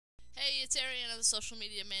Hey, it's Ariana, the social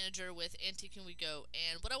media manager with Antique and We Go,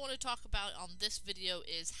 and what I want to talk about on this video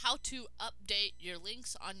is how to update your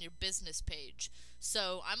links on your business page.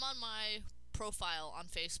 So I'm on my profile on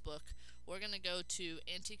Facebook. We're going to go to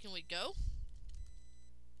Antique and We Go,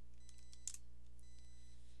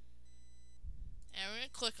 and we're going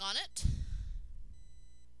to click on it,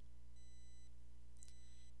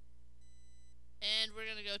 and we're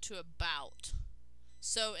going to go to About.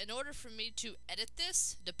 So in order for me to edit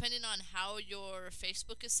this, depending on how your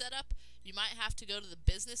Facebook is set up, you might have to go to the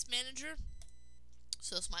Business Manager.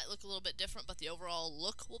 So this might look a little bit different, but the overall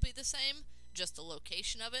look will be the same, just the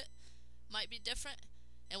location of it might be different.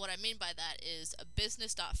 And what I mean by that is a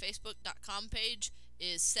business.facebook.com page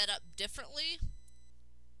is set up differently.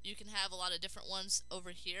 You can have a lot of different ones over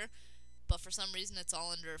here, but for some reason it's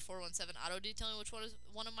all under 417 Auto Detailing, which is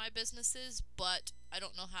one of my businesses, but I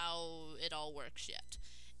don't know how it all works yet.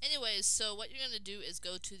 Anyways, so what you're going to do is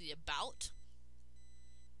go to the About,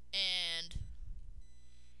 and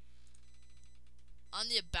on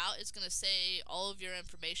the About it's going to say all of your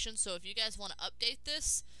information. So if you guys want to update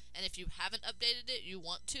this, and if you haven't updated it, you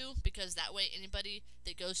want to, because that way anybody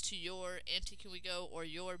that goes to your Antique and We Go or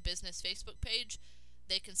your business Facebook page,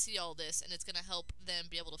 they can see all this, and it's going to help them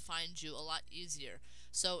be able to find you a lot easier.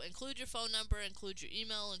 So include your phone number, include your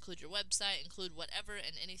email, include your website, include whatever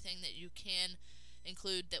and anything that you can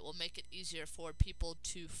include that will make it easier for people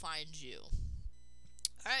to find you.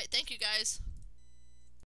 Alright, thank you guys.